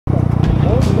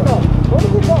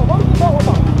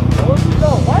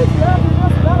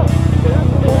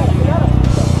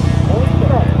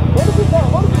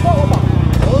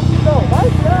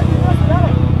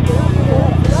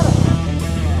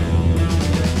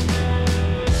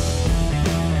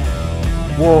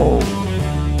Whoa.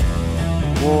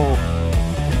 Whoa.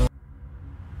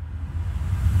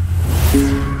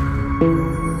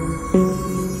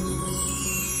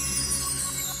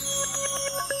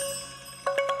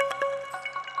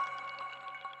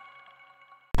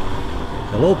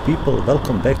 Hello people,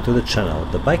 welcome back to the channel.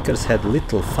 The bikers had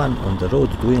little fun on the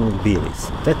road doing wheelies.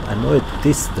 That annoyed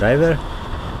this driver.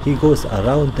 He goes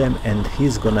around them and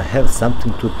he's gonna have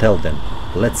something to tell them.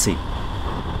 Let's see.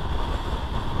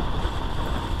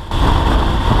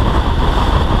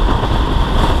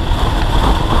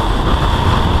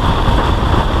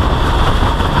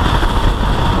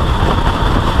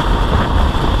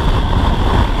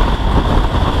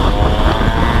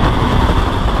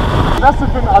 Was ist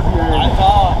das für ein Assi, ey?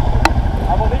 Alter!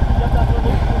 Aber richtig, ich hab da so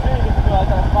nichts gesehen,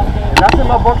 Alter, das macht der. Lass ihn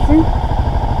mal boxen.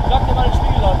 Schlag dir mal den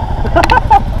Spiegel an.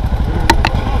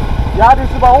 Ja,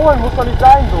 das überholen muss doch nicht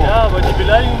sein so. Ja, aber die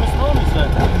Beleidigungen müssen auch nicht sein.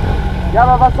 Ja,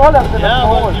 aber was soll das denn? Ja, das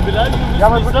aber überholen? die Beleidigungen müssen Ja,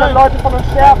 aber nicht so sein. können Leute von uns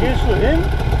sterben. Gehst du hin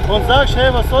und sagst,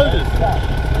 hey, was soll das? Ja,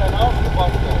 dein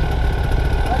Arschgebracht.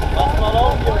 Pass mal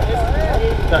auf,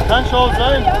 da kann es auch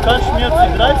sein, du kannst mir jetzt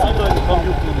die 30 Leute kommen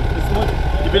jucken.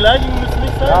 Die Beleidigungen müssen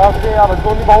nicht sein. Ja, okay, aber so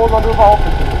ein Überholen dürfen wir auch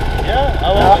nicht. Ja,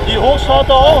 aber ja. Die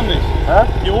Hochstarter auch nicht. Hä?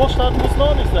 Die Hochstarter müssen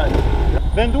auch nicht sein.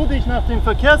 Wenn du dich nach den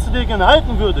Verkehrsregeln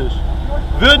halten würdest,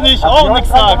 würde ich auch nichts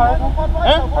sagen.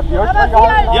 Hä? Habt ihr euch dran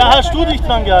gehalten? Ja, hast du dich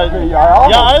dran gehalten? Ja,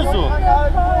 Ja, also.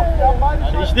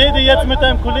 Ich rede jetzt mit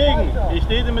deinem Kollegen. Ich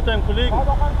rede mit deinem Kollegen.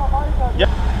 Ja.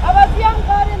 Aber Sie haben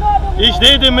gerade in Ordnung. Ich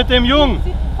rede mit dem Jungen.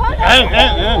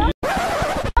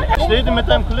 Ich rede mit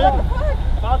deinem Kollegen.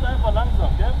 Fahrt einfach langsam,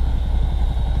 gell?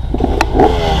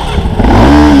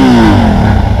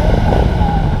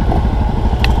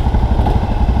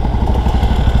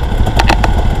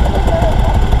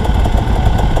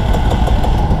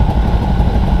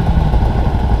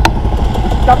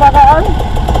 Kamera an.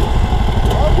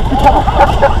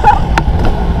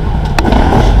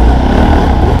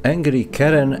 Angry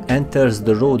Karen enters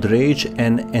the road rage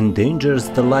and endangers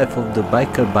the life of the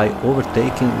biker by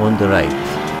overtaking on the right.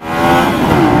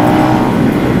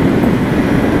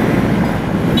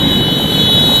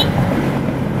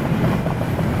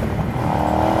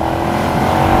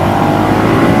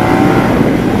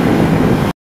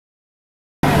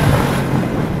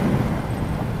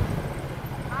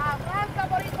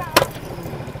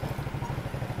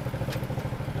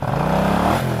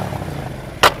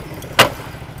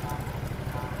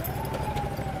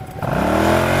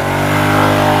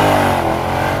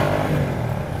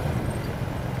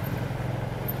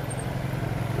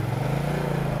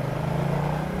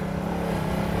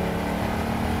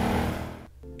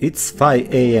 It's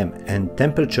 5 AM and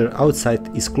temperature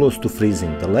outside is close to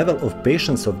freezing. The level of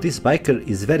patience of this biker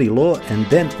is very low, and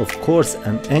then of course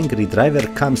an angry driver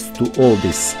comes to all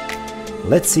this.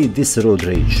 Let's see this road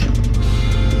rage.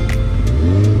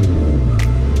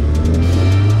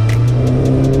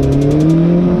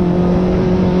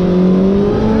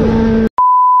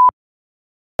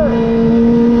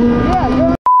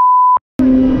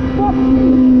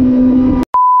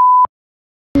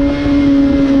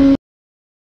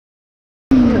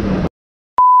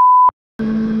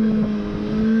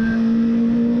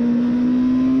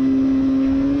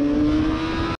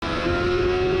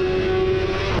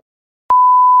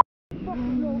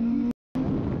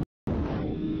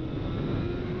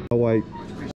 Oh wait.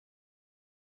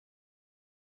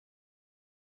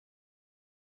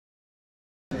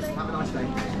 Do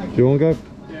you want to go?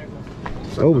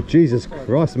 Oh Jesus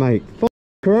Christ, mate! F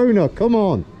Corona, come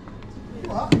on!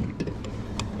 What?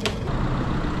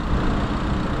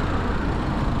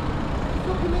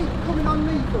 Coming on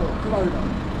me for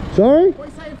Corona? Sorry? What are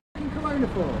you saying f***ing Corona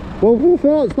for? Well,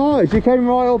 for that's nice. You came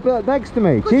right up next to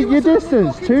me. Keep your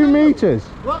distance. 2 meters.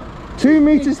 What? 2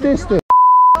 meters distance.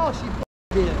 Gosh, you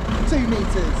f***ing 2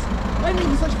 meters. When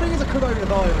is such thing as a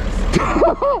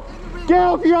coronavirus? Get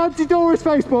off your anti-Doris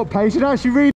Facebook page and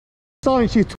actually read the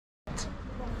signs, you twat.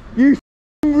 You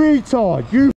f***ing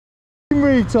retard. You f***ing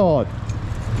retard.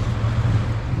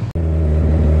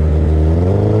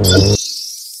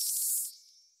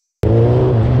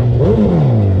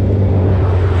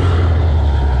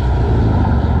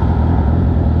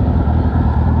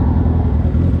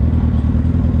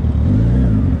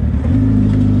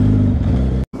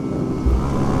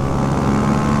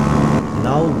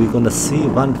 We're gonna see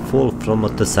one fall from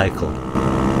motorcycle.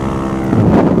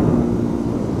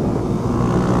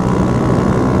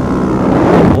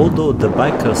 Although the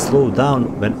biker slowed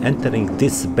down when entering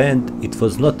this bend, it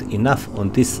was not enough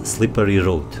on this slippery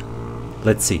road.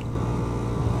 Let's see.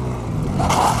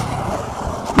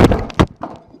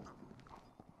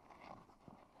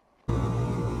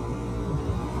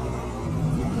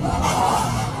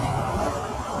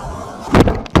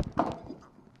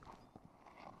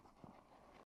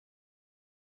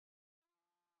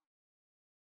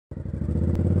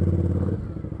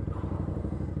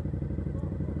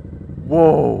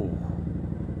 Whoa.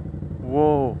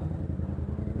 Whoa.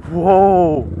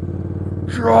 Whoa.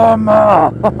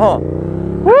 Drama.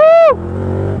 Woo!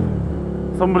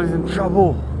 Somebody's in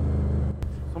trouble.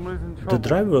 The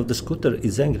driver of the scooter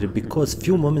is angry because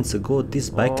few moments ago this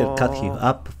biker cut him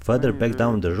up further back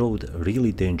down the road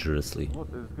really dangerously. What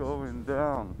is going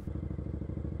down?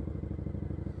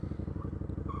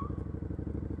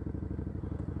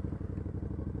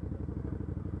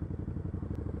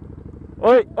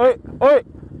 Oi, oi, oi,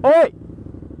 oi,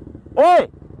 oi,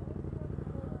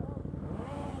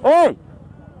 oi,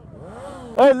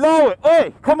 oi, lower it,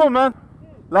 oi, come on man,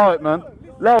 lower it man,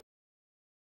 lower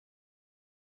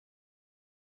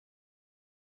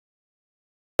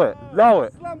it, lower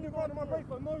it.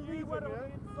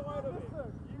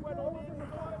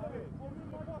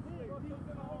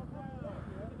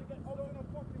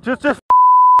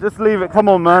 Just leave it, come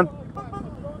on man.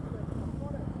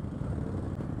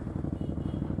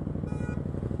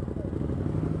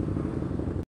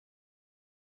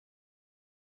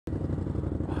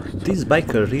 This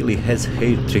biker really has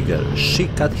hair trigger. She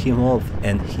cut him off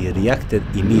and he reacted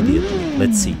immediately.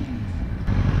 Let's see.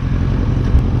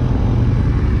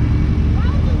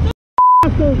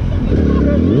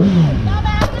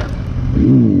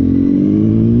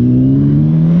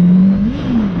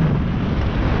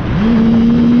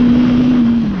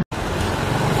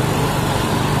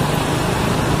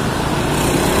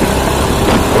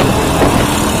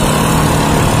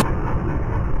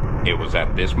 It was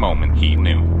at this moment he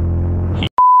knew. He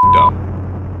f***ed up.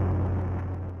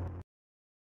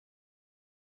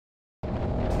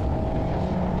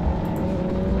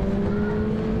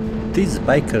 This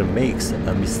biker makes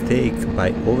a mistake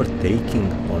by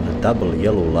overtaking on a double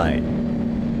yellow line.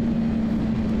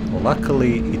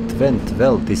 Luckily it went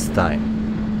well this time.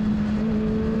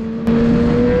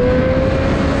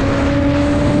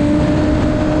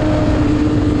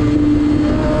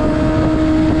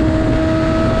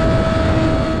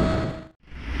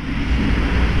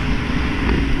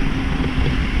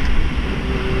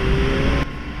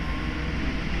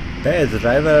 Bad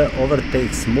driver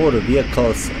overtakes more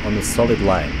vehicles on a solid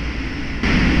line.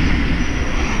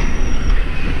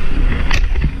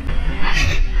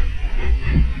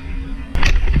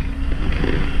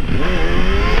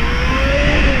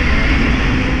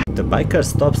 The biker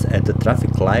stops at the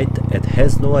traffic light and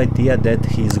has no idea that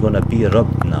he is gonna be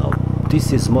robbed now.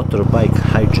 This is motorbike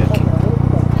hijacking.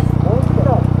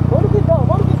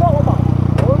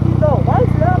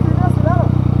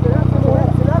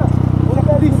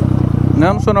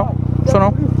 Não, não sou não. Sou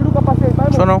não.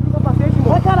 Sou não.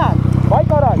 Vai caralho. Vai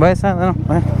caralho. Vai, sai, não.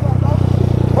 Vai.